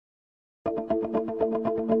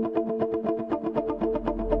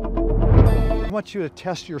want you to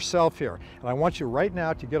test yourself here. And I want you right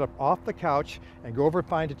now to get up off the couch and go over and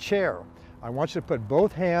find a chair. I want you to put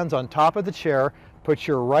both hands on top of the chair, put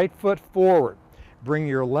your right foot forward, bring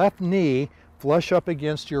your left knee flush up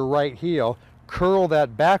against your right heel, curl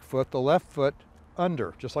that back foot, the left foot,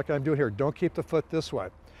 under, just like I'm doing here. Don't keep the foot this way,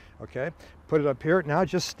 okay? Put it up here. Now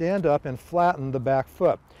just stand up and flatten the back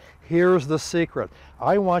foot. Here's the secret.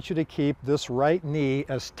 I want you to keep this right knee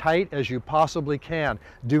as tight as you possibly can.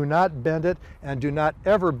 Do not bend it, and do not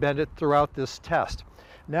ever bend it throughout this test.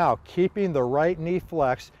 Now, keeping the right knee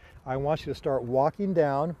flexed, I want you to start walking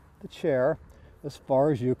down the chair as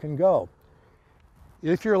far as you can go.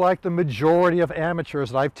 If you're like the majority of amateurs,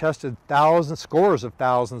 and I've tested thousands, scores of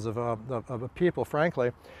thousands of people,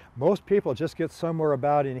 frankly, most people just get somewhere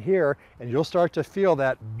about in here, and you'll start to feel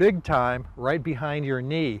that big time right behind your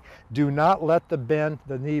knee. Do not let the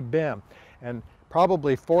knee bend. And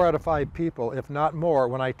probably 4 out of 5 people, if not more,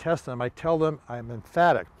 when I test them, I tell them, I'm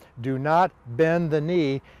emphatic, do not bend the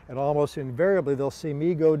knee, and almost invariably they'll see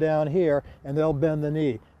me go down here and they'll bend the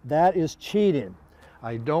knee. That is cheating.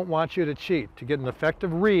 I don't want you to cheat. To get an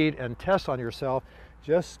effective read and test on yourself,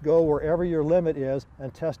 just go wherever your limit is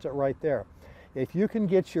and test it right there. If you can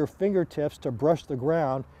get your fingertips to brush the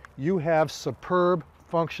ground, you have superb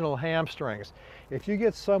functional hamstrings. If you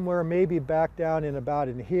get somewhere maybe back down in about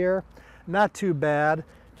in here, not too bad,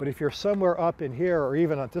 but if you're somewhere up in here or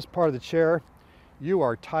even at this part of the chair, you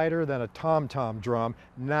are tighter than a tom-tom drum,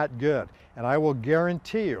 not good. And I will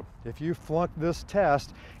guarantee you, if you flunk this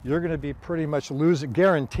test, you're going to be pretty much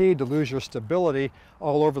guaranteed to lose your stability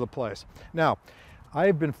all over the place. Now,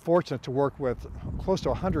 I've been fortunate to work with close to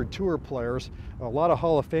 100 tour players, a lot of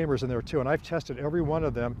Hall of Famers in there too, and I've tested every one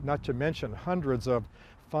of them, not to mention hundreds of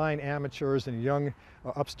fine amateurs and young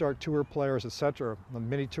upstart tour players, etc., on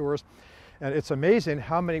mini tours. And it's amazing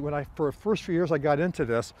how many, for the first few years I got into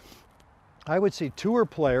this, I would see tour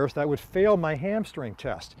players that would fail my hamstring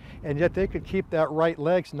test, and yet they could keep that right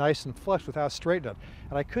leg nice and flexed without straightening it.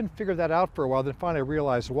 And I couldn't figure that out for a while, then finally I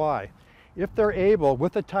realized why. If they're able,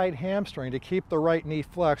 with a tight hamstring, to keep the right knee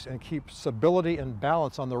flexed and keep stability and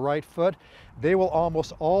balance on the right foot, they will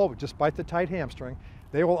almost all, despite the tight hamstring,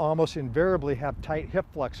 they will almost invariably have tight hip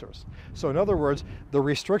flexors. So in other words, the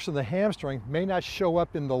restriction of the hamstring may not show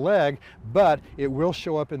up in the leg, but it will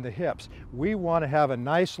show up in the hips. We want to have a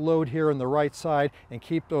nice load here on the right side and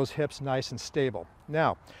keep those hips nice and stable.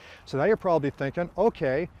 Now, so now you're probably thinking,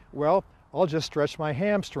 okay, well, I'll just stretch my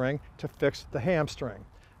hamstring to fix the hamstring.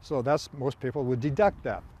 So that's, most people would deduct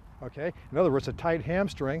that, okay? In other words, a tight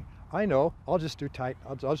hamstring, I know, I'll just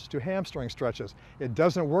do hamstring stretches. It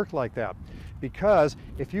doesn't work like that, because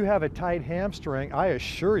if you have a tight hamstring, I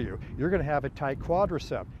assure you, you're going to have a tight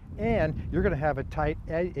quadricep, and you're going to have a tight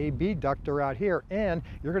abductor out here, and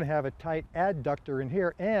you're going to have a tight adductor in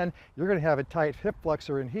here, and you're going to have a tight hip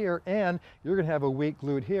flexor in here, and you're going to have a weak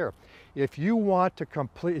glute here. If you want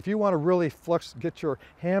to really get your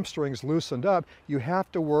hamstrings loosened up, you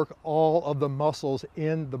have to work all of the muscles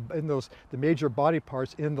in the major body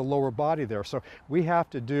parts in the lower body there. So we have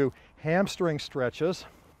to do hamstring stretches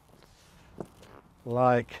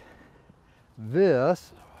like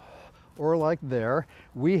this or like there.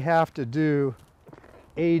 We have to do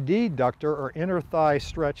adductor or inner thigh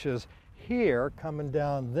stretches here coming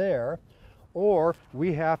down there, or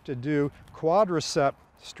we have to do quadricep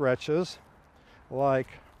stretches like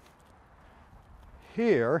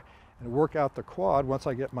here and work out the quad once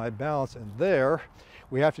I get my balance, and there.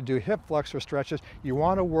 We have to do hip flexor stretches. You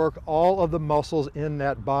want to work all of the muscles in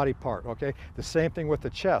that body part, okay? The same thing with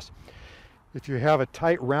the chest. If you have a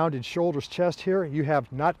tight rounded shoulders chest here, you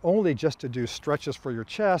have not only just to do stretches for your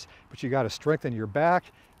chest, but you got to strengthen your back,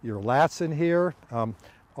 your lats in here,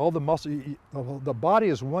 all the muscle. The body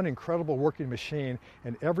is one incredible working machine,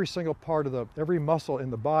 and every single part of every muscle in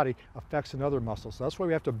the body affects another muscle. So that's why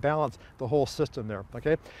we have to balance the whole system there,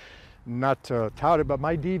 okay? Not to tout it, but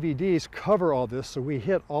my DVDs cover all this, so we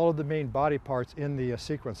hit all of the main body parts in the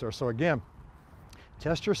sequence there. So again,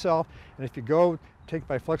 test yourself, and if you go take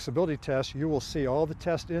my flexibility test, you will see all the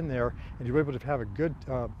tests in there, and you'll be able to have a good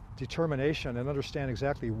determination and understand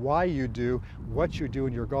exactly why you do what you do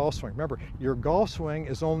in your golf swing. Remember, your golf swing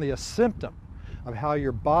is only a symptom of how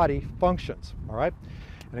your body functions, all right?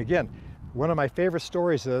 And again, one of my favorite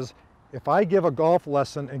stories is, if I give a golf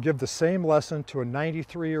lesson and give the same lesson to a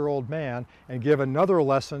 93-year-old man and give another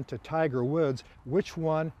lesson to Tiger Woods, which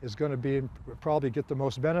one is going to probably get the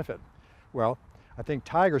most benefit? Well, I think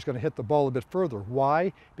Tiger's going to hit the ball a bit further.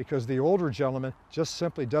 Why? Because the older gentleman just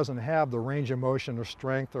simply doesn't have the range of motion or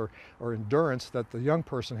strength or endurance that the young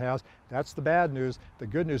person has. That's the bad news. The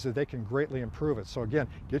good news is they can greatly improve it. So again,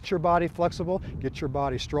 get your body flexible, get your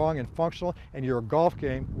body strong and functional, and your golf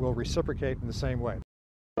game will reciprocate in the same way.